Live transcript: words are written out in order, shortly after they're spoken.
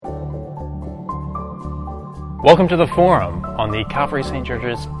Welcome to the Forum on the Calvary St.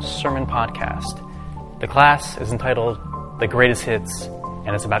 George's Sermon Podcast. The class is entitled The Greatest Hits,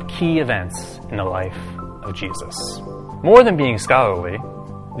 and it's about key events in the life of Jesus. More than being scholarly,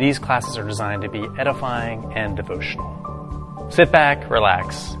 these classes are designed to be edifying and devotional. Sit back,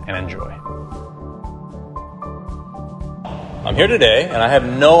 relax, and enjoy. I'm here today, and I have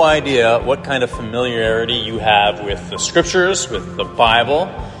no idea what kind of familiarity you have with the Scriptures, with the Bible,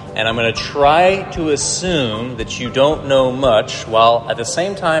 and I'm going to try to assume that you don't know much while at the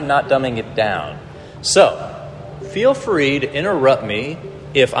same time not dumbing it down. So, feel free to interrupt me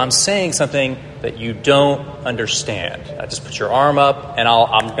if I'm saying something that you don't understand. Just put your arm up, and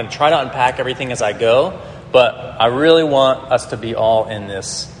I'm going to try to unpack everything as I go, but I really want us to be all in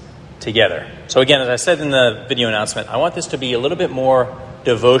this together. So again, as I said in the video announcement, I want this to be a little bit more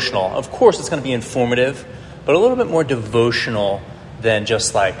devotional. Of course, it's going to be informative, but a little bit more devotional than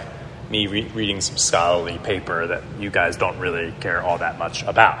just like me reading some scholarly paper that you guys don't really care all that much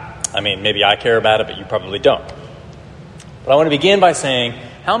about. I mean, maybe I care about it, but you probably don't. But I want to begin by saying,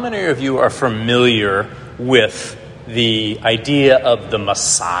 how many of you are familiar with the idea of the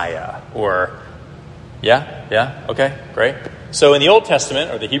Messiah? Or, yeah, okay, great. So in the Old Testament,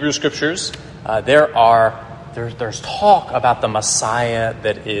 or the Hebrew Scriptures, there's talk about the Messiah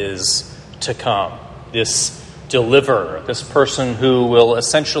that is to come. This deliverer, this person who will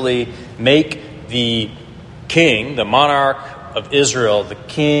essentially make the king, the monarch of Israel, the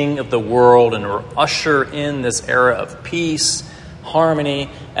king of the world, and will usher in this era of peace, harmony.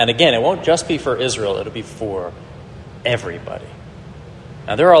 And again, it won't just be for Israel, it'll be for everybody.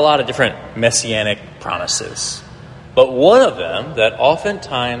 Now, there are a lot of different messianic promises, but one of them that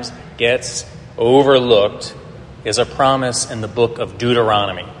oftentimes gets overlooked is a promise in the book of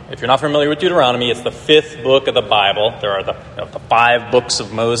Deuteronomy. If you're not familiar with Deuteronomy, it's the fifth book of the Bible. There are the five books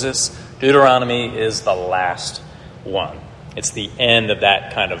of Moses. Deuteronomy is the last one. It's the end of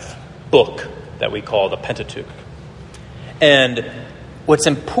that kind of book that we call the Pentateuch. And what's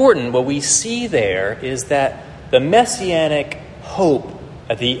important, what we see there, is that the messianic hope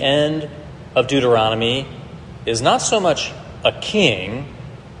at the end of Deuteronomy is not so much a king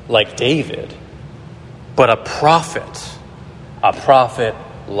like David, but a prophet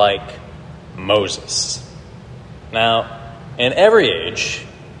like Moses. Now, in every age,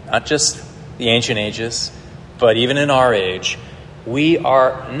 not just the ancient ages, but even in our age, we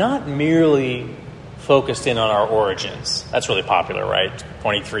are not merely focused in on our origins. That's really popular, right?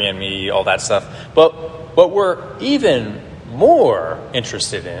 23andMe, all that stuff. But what we're even more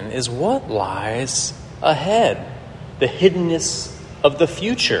interested in is what lies ahead, the hiddenness of the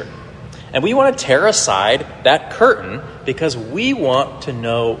future. And we want to tear aside that curtain because we want to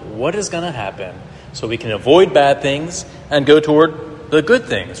know what is going to happen so we can avoid bad things and go toward the good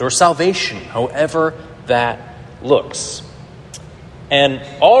things or salvation, however that looks. And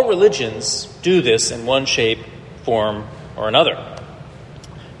all religions do this in one shape, form, or another.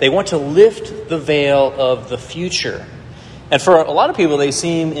 They want to lift the veil of the future. And for a lot of people, they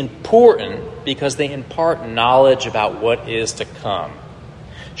seem important because they impart knowledge about what is to come.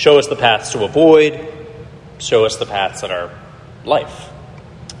 Show us the paths to avoid. Show us the paths that are life.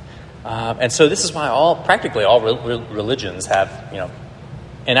 And so this is why practically all religions have,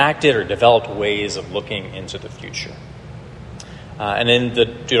 enacted or developed ways of looking into the future. And in the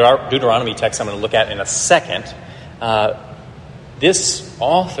Deuteronomy text I'm going to look at in a second, this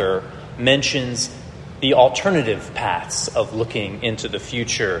author mentions the alternative paths of looking into the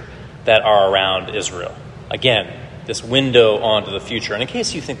future that are around Israel. Again, this window onto the future. And in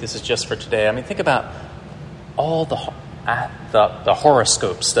case you think this is just for today, think about all the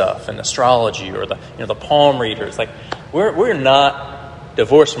horoscope stuff and astrology or the palm readers. Like we're not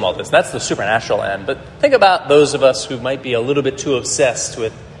divorced from all this. That's the supernatural end. But think about those of us who might be a little bit too obsessed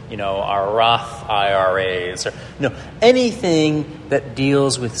with our Roth IRAs or anything that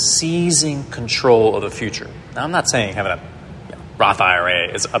deals with seizing control of the future. Now, I'm not saying having a Roth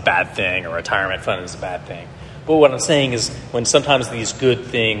IRA is a bad thing or retirement fund is a bad thing. But what I'm saying is when sometimes these good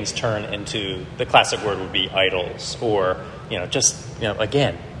things turn into, the classic word would be idols or,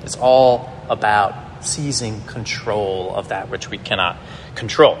 again, it's all about seizing control of that which we cannot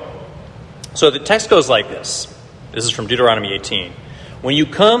control. So the text goes like this. This is from Deuteronomy 18. When you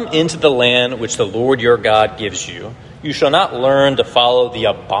come into the land which the Lord your God gives you, you shall not learn to follow the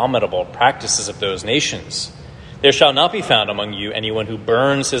abominable practices of those nations. There shall not be found among you anyone who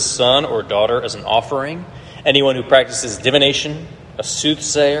burns his son or daughter as an offering, anyone who practices divination, a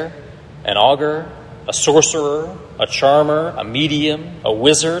soothsayer, an augur, a sorcerer, a charmer, a medium, a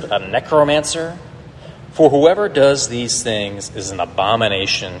wizard, a necromancer. For whoever does these things is an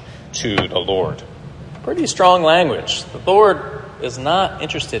abomination to the Lord. pretty strong language. The Lord is not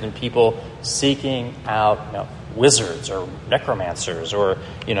interested in people seeking out wizards or necromancers or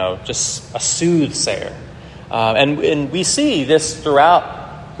just a soothsayer. And we see this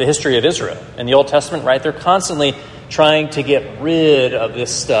throughout the history of Israel. In the Old Testament, right, they're constantly trying to get rid of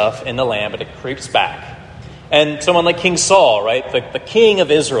this stuff in the land, but it creeps back. And someone like King Saul, right, the king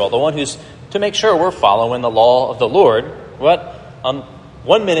of Israel, the one who's to make sure we're following the law of the Lord,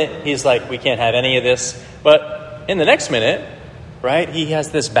 one minute he's like, we can't have any of this, but in the next minute, right, he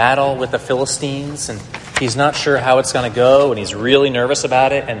has this battle with the Philistines, and he's not sure how it's going to go, and he's really nervous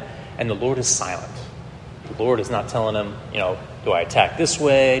about it, and the Lord is silent. The Lord is not telling him, do I attack this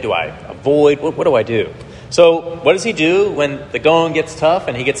way? Do I avoid? What do I do? So what does he do when the going gets tough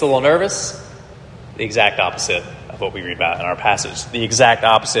and he gets a little nervous? The exact opposite of what we read about in our passage. The exact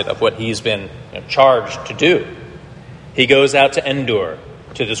opposite of what he's been charged to do. He goes out to Endor,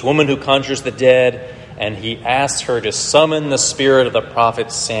 to this woman who conjures the dead, and he asks her to summon the spirit of the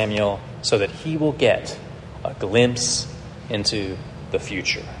prophet Samuel so that he will get a glimpse into the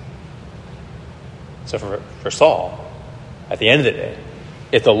future. So for Saul, at the end of the day,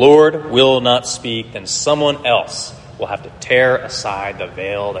 if the Lord will not speak, then someone else will have to tear aside the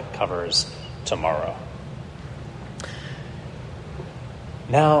veil that covers tomorrow.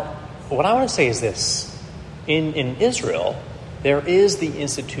 Now, what I want to say is this. In Israel, there is the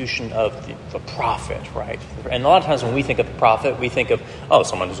institution of the prophet, right? And a lot of times when we think of the prophet, we think of,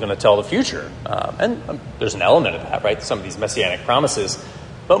 someone who's going to tell the future. And there's an element of that, right? Some of these messianic promises.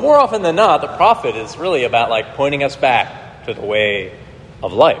 But more often than not, the prophet is really about pointing us back to the way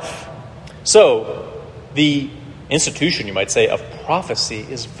of life. So the institution, you might say, of prophecy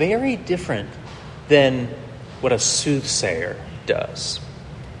is very different than what a soothsayer does.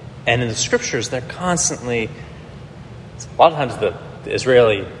 And in the scriptures, they're constantly, a lot of times the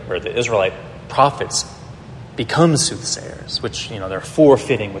Israeli or the Israelite prophets become soothsayers, which, they're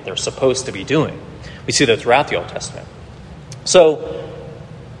forfeiting what they're supposed to be doing. We see that throughout the Old Testament. So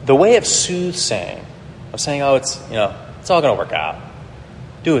the way of soothsaying, of saying, it's all going to work out.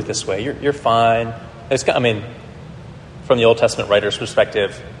 Do it this way. You're fine. From the Old Testament writer's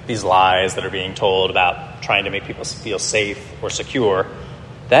perspective, these lies that are being told about trying to make people feel safe or secure,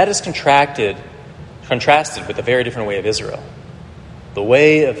 that is contrasted with a very different way of Israel. The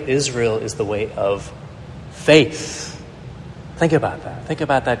way of Israel is the way of faith. Think about that. Think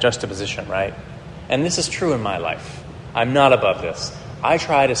about that juxtaposition, right? And this is true in my life. I'm not above this. I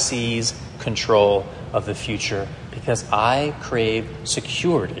try to seize control of the future because I crave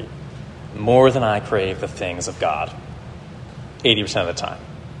security more than I crave the things of God. 80% of the time.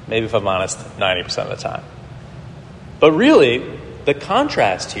 Maybe if I'm honest, 90% of the time. But really, the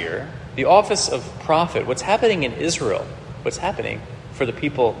contrast here, the office of prophet, what's happening in Israel, what's happening for the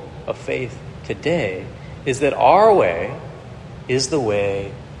people of faith today, is that our way is the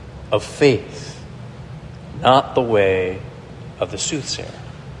way of faith, not the way of the soothsayer.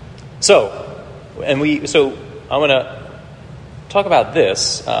 So I want to talk about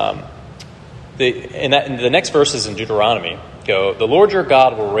this. In the next verses in Deuteronomy go, "The Lord your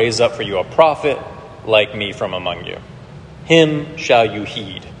God will raise up for you a prophet like me from among you. Him shall you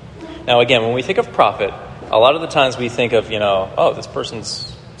heed." Now, again, when we think of prophet, a lot of the times we think of, this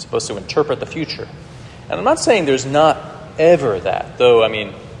person's supposed to interpret the future. And I'm not saying there's not ever that, though,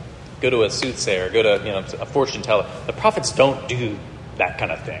 go to a soothsayer, go to, a fortune teller. The prophets don't do that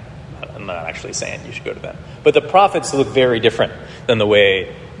kind of thing. I'm not actually saying you should go to them. But the prophets look very different than the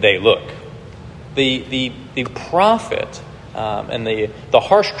way they look. The prophet and the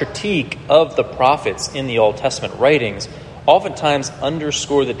harsh critique of the prophets in the Old Testament writings oftentimes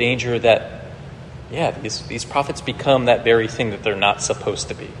underscore the danger that, these prophets become that very thing that they're not supposed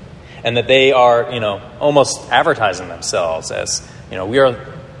to be. And that they are, almost advertising themselves as, we are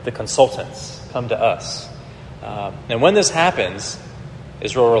the consultants, come to us. And when this happens,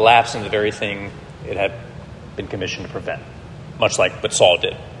 Israel will relapse into the very thing it had been commissioned to prevent, much like what Saul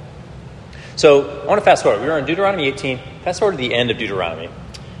did. So I want to fast forward. We were in Deuteronomy 18. Fast forward to the end of Deuteronomy.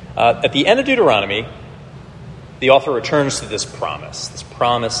 At the end of Deuteronomy, the author returns to this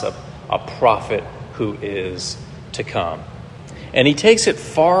promise of a prophet who is to come. And he takes it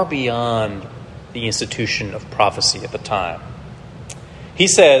far beyond the institution of prophecy at the time. He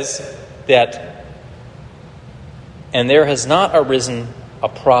says that, "And there has not arisen a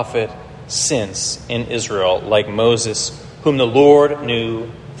prophet since in Israel like Moses, whom the Lord knew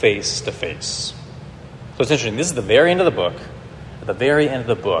face to face." So it's interesting. This is the very end of the book. At the very end of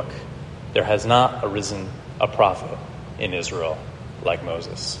the book, there has not arisen a prophet in Israel like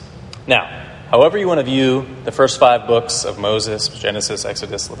Moses. Now, however you want to view the first 5 books of Moses, Genesis,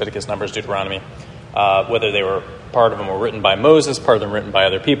 Exodus, Leviticus, Numbers, Deuteronomy, whether part of them were written by Moses, part of them written by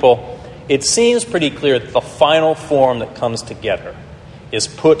other people, it seems pretty clear that the final form that comes together is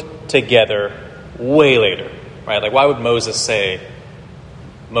put together way later, right? Like, why would Moses say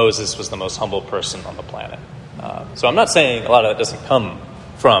Moses was the most humble person on the planet? So I'm not saying a lot of that doesn't come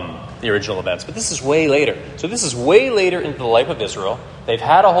from the original events, but this is way later. So this is way later into the life of Israel. They've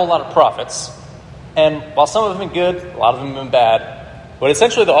had a whole lot of prophets, and while some of them have been good, a lot of them have been bad, what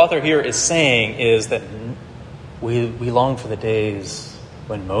essentially the author here is saying is that we long for the days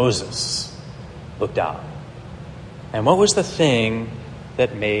when Moses looked out. And what was the thing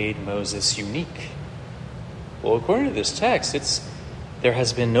that made Moses unique? Well, according to this text, there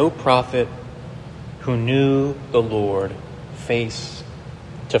has been no prophet who knew the Lord face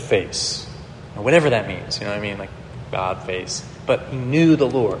to face. Or whatever that means, you know what I mean? Like God face. But he knew the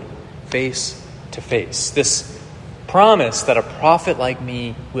Lord face to face. This promise that a prophet like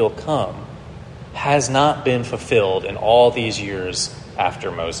me will come has not been fulfilled in all these years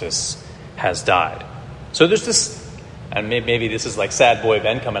after Moses has died. So there's this, and maybe this is like sad boy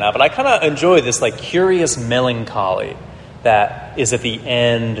Ben coming out, but I kind of enjoy this like curious melancholy that is at the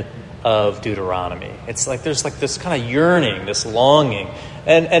end of Deuteronomy. It's like there's like this kind of yearning, this longing,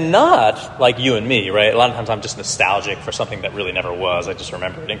 and not like you and me, right? A lot of times I'm just nostalgic for something that really never was. I just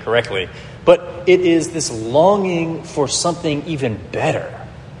remember it incorrectly. But it is this longing for something even better,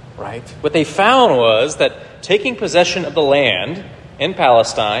 right? What they found was that taking possession of the land in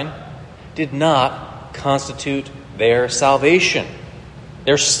Palestine did not constitute their salvation.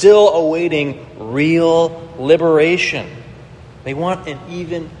 They're still awaiting real liberation. They want an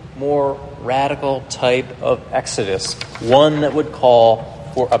even more radical type of exodus, one that would call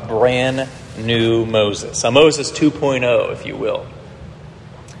for a brand new Moses, a Moses 2.0, if you will.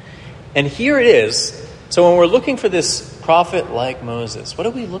 And here it is. So when we're looking for this prophet like Moses, what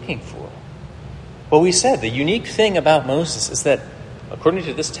are we looking for? Well, we said the unique thing about Moses is that, according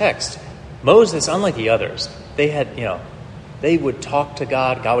to this text, Moses, unlike the others, they would talk to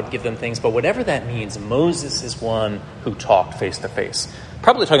God, God would give them things, but whatever that means, Moses is one who talked face to face.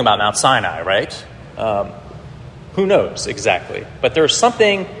 Probably talking about Mount Sinai, right? Who knows exactly? But there's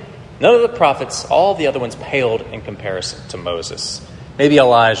something, none of the prophets, all the other ones paled in comparison to Moses. Maybe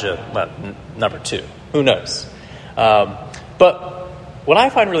Elijah, number 2. Who knows? But what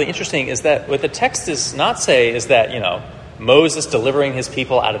I find really interesting is that what the text does not say is that, Moses delivering his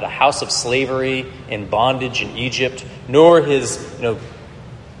people out of the house of slavery in bondage in Egypt, nor his,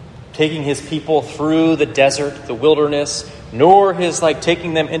 taking his people through the desert, the wilderness, nor his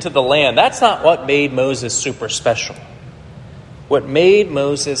taking them into the land. That's not what made Moses super special. What made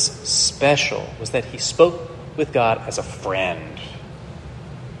Moses special was that he spoke with God as a friend.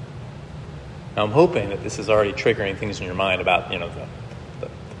 Now I'm hoping that this is already triggering things in your mind about,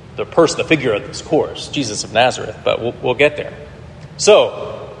 the person, the figure of this course, Jesus of Nazareth, but we'll get there.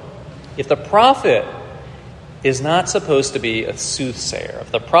 So, if the prophet is not supposed to be a soothsayer,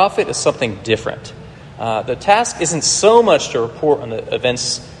 if the prophet is something different, the task isn't so much to report on the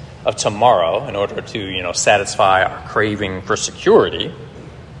events of tomorrow in order to, satisfy our craving for security.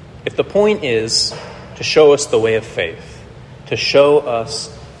 If the point is to show us the way of faith, to show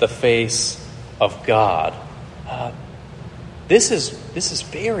us the face of God, This is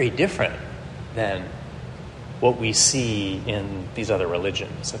very different than what we see in these other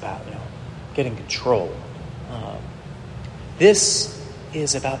religions about getting control. This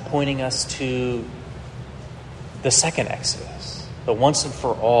is about pointing us to the second Exodus, the once and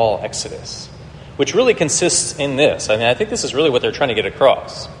for all Exodus, which really consists in this. I think this is really what they're trying to get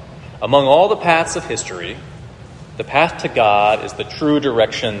across. Among all the paths of history, the path to God is the true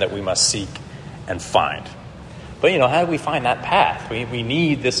direction that we must seek and find. But, how do we find that path? We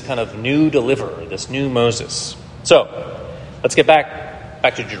need this kind of new deliverer, this new Moses. So, let's get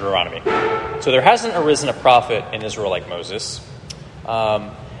back to Deuteronomy. So there hasn't arisen a prophet in Israel like Moses.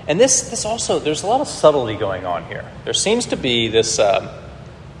 And this also, there's a lot of subtlety going on here. There seems to be this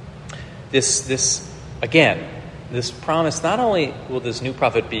promise, not only will this new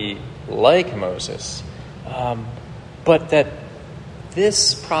prophet be like Moses, but that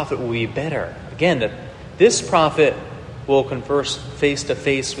this prophet will be better. Again, that this prophet will converse face to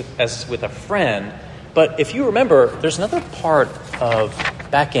face with a friend. But if you remember, there's another part of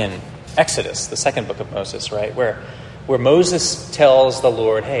back in Exodus, the second book of Moses, right, where Moses tells the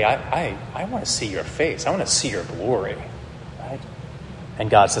Lord, "Hey, I want to see your face. I want to see your glory." Right? And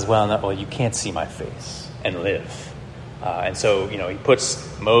God says, "Well, you can't see my face and live." And so, he puts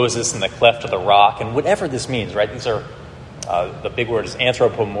Moses in the cleft of the rock, and whatever this means, right? These are the big word is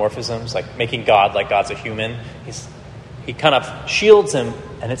anthropomorphisms, like making God like God's a human. he kind of shields him,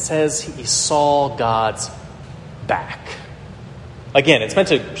 and it says he saw God's back. Again, it's meant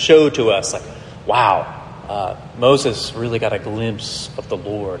to show to us, like, wow, Moses really got a glimpse of the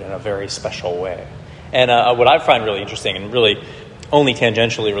Lord in a very special way. And what I find really interesting, and really only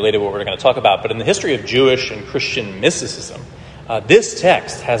tangentially related to what we're going to talk about, but in the history of Jewish and Christian mysticism, this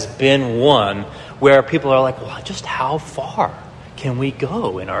text has been one where people are like, well, just how far can we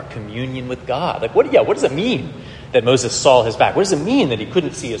go in our communion with God? Like, what does it mean that Moses saw his back? What does it mean that he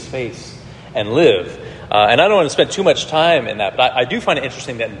couldn't see his face and live? And I don't want to spend too much time in that, but I do find it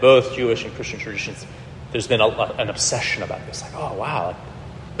interesting that in both Jewish and Christian traditions, there's been an obsession about this. Like, oh, wow,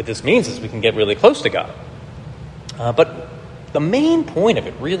 what this means is we can get really close to God. But the main point of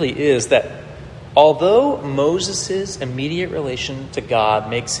it really is that although Moses' immediate relation to God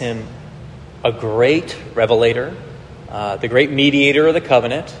makes him a great revelator, the great mediator of the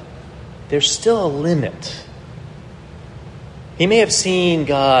covenant, there's still a limit. He may have seen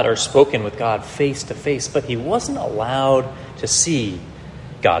God or spoken with God face to face, but he wasn't allowed to see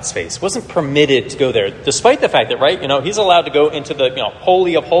God's face. Wasn't permitted to go there, despite the fact that, right, he's allowed to go into the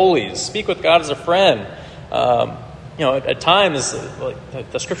Holy of Holies, speak with God as a friend. At times,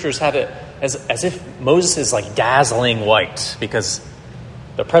 like, the scriptures have it as if Moses is like dazzling white because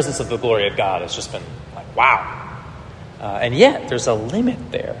the presence of the glory of God has just been like, wow. And yet, there's a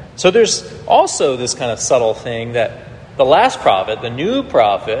limit there. So there's also this kind of subtle thing that the last prophet, the new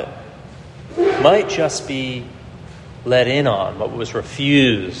prophet, might just be let in on what was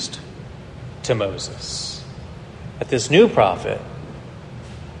refused to Moses. That this new prophet,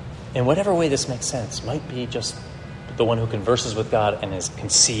 in whatever way this makes sense, might be just the one who converses with God and can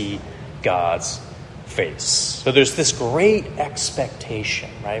see God's face. So there's this great expectation,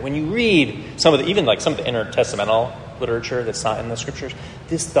 right? When you read some of the intertestamental literature that's not in the scriptures,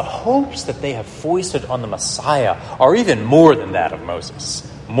 the hopes that they have foisted on the Messiah are even more than that of Moses,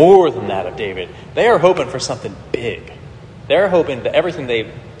 more than that of David. They are hoping for something big. They're hoping that everything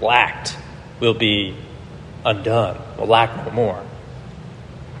they lacked will be undone, will lack no more.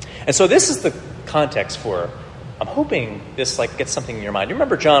 And so this is the context for, I'm hoping this gets something in your mind. You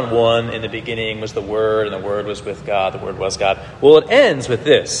remember John 1, in the beginning was the Word, and the Word was with God, the Word was God. Well, it ends with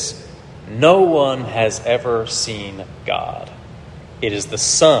this: no one has ever seen God. It is the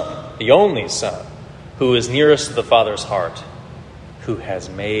Son, the only Son, who is nearest to the Father's heart, who has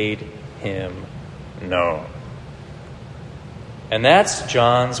made him known. And that's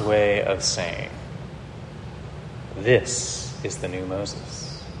John's way of saying, this is the new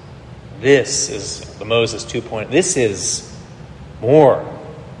Moses. This is the Moses 2.0. This is more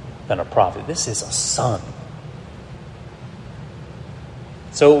than a prophet. This is a son.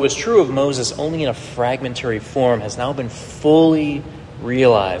 So what was true of Moses only in a fragmentary form has now been fully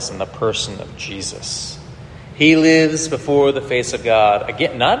realized in the person of Jesus. He lives before the face of God,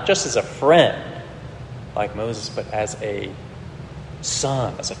 again, not just as a friend like Moses, but as a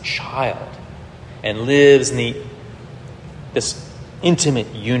son, as a child, and lives in this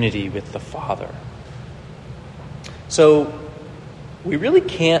intimate unity with the Father. So we really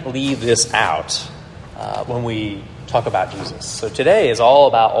can't leave this out when we talk about Jesus. So today is all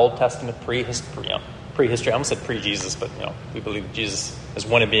about Old Testament prehistory. I almost said pre-Jesus, but we believe Jesus is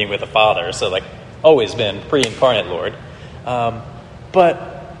one in being with the Father. So always been pre-incarnate Lord.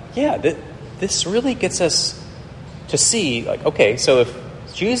 But yeah, this really gets us to see, okay, so if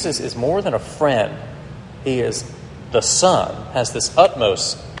Jesus is more than a friend, he is the Son, has this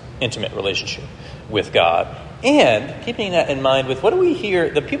utmost intimate relationship with God. And keeping that in mind with what do we hear,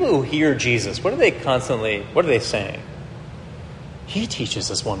 the people who hear Jesus, what are they saying? He teaches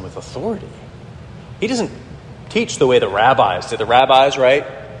as one with authority. He doesn't teach the way the rabbis did. The rabbis, right?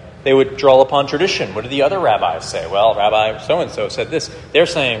 They would draw upon tradition. What did the other rabbis say? Well, Rabbi so-and-so said this. They're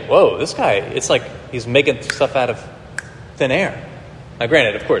saying, whoa, this guy, it's like he's making stuff out of thin air. Now,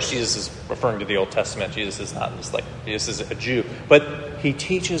 granted, of course, Jesus is referring to the Old Testament. Jesus is not just Jesus is a Jew. But he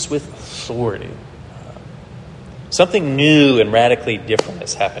teaches with authority. Something new and radically different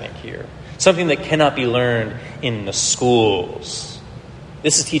is happening here. Something that cannot be learned in the schools.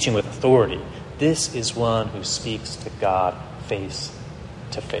 This is teaching with authority. This is one who speaks to God face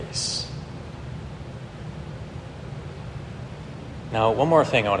to face. Now, one more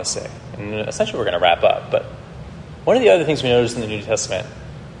thing I want to say, and essentially we're going to wrap up, but one of the other things we notice in the New Testament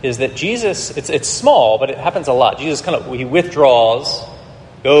is that Jesus, it's small, but it happens a lot. Jesus he withdraws,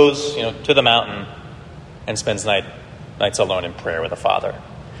 goes to the mountain, and spends nights alone in prayer with the Father.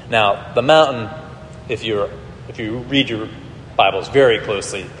 Now, the mountain, if you read your Bibles very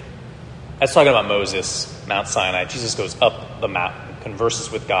closely, that's talking about Moses, Mount Sinai. Jesus goes up the mountain,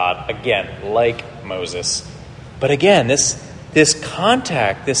 converses with God, again, like Moses. But again, this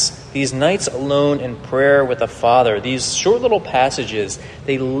contact, these nights alone in prayer with the Father, these short little passages,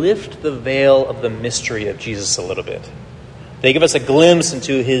 they lift the veil of the mystery of Jesus a little bit. They give us a glimpse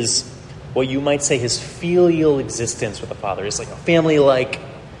into his, what you might say, his filial existence with the Father. It's like a family-like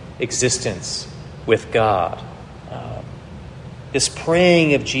existence with God. This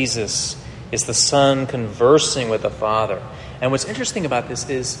praying of Jesus is the Son conversing with the Father. And what's interesting about this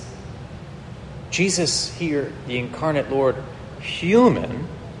is Jesus here, the incarnate Lord, human,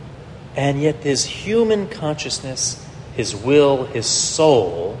 and yet his human consciousness, his will, his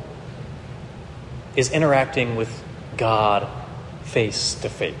soul, is interacting with God face to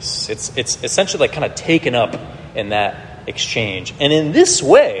face. It's essentially like kind of taken up in that exchange. And in this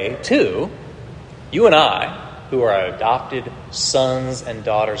way, too, you and I, who are adopted sons and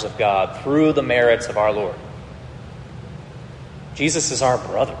daughters of God through the merits of our Lord, Jesus is our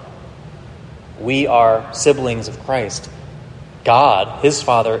brother. We are siblings of Christ. God, his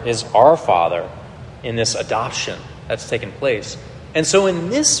Father, is our Father in this adoption that's taken place. And so in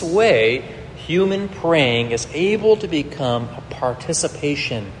this way, human praying is able to become a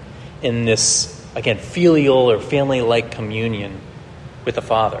participation in this, again, filial or family-like communion with the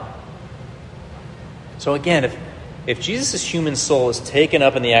Father. So again, if Jesus' human soul is taken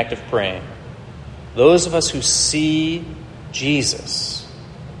up in the act of praying, those of us who see Jesus,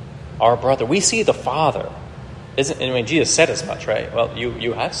 our brother, we see the Father. Jesus said as much, right? Well,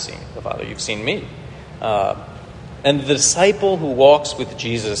 you have seen the Father. You've seen me. And the disciple who walks with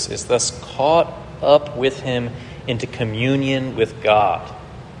Jesus is thus caught up with him into communion with God.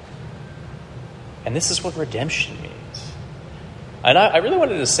 And this is what redemption means. And I really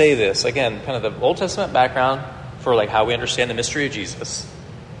wanted to say this, again, kind of the Old Testament background for like how we understand the mystery of Jesus.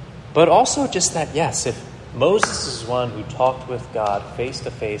 But also just that, yes, if Moses is one who talked with God face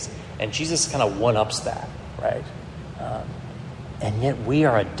to face, and Jesus kind of one-ups that, right? And yet we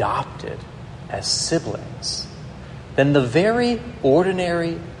are adopted as siblings. Then the very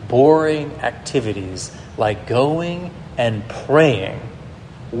ordinary, boring activities like going and praying,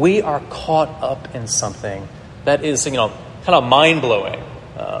 we are caught up in something that is, kind of mind-blowing.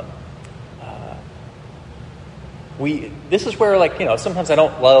 This is where, sometimes I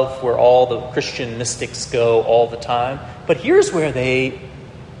don't love where all the Christian mystics go all the time, but here's where they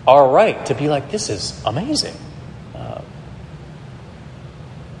are right to be like, this is amazing.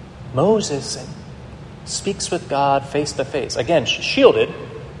 Moses speaks with God face to face. Again, shielded.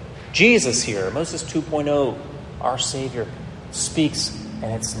 Jesus here, Moses 2.0, our Savior, speaks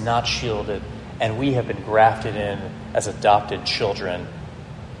and it's not shielded. And we have been grafted in as adopted children.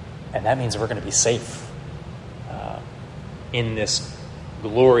 And that means we're going to be safe in this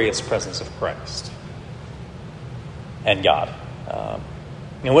glorious presence of Christ and God.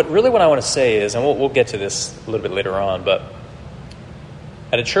 What I want to say is, and we'll get to this a little bit later on, but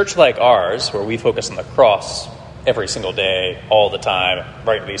at a church like ours, where we focus on the cross every single day, all the time,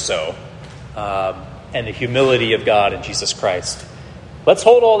 rightly so, and the humility of God in Jesus Christ, let's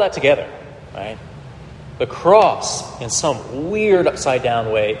hold all that together, right? The cross, in some weird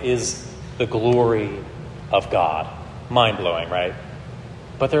upside-down way, is the glory of God. Mind-blowing, right?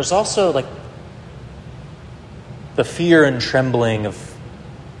 But there's also, the fear and trembling of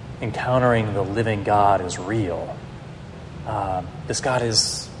encountering the living God is real. This God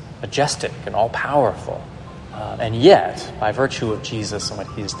is majestic and all-powerful. And yet, by virtue of Jesus and what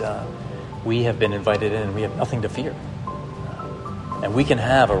he's done, we have been invited in and we have nothing to fear. And we can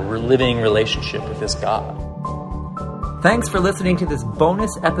have a living relationship with this God. Thanks for listening to this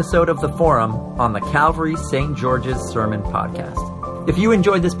bonus episode of The Forum on the Calvary St. George's Sermon Podcast. If you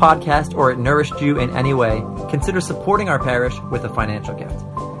enjoyed this podcast or it nourished you in any way, consider supporting our parish with a financial gift.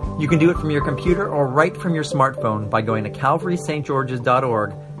 You can do it from your computer or right from your smartphone by going to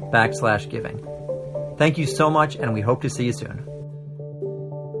calvarystgeorges.org/giving. Thank you so much, and we hope to see you soon.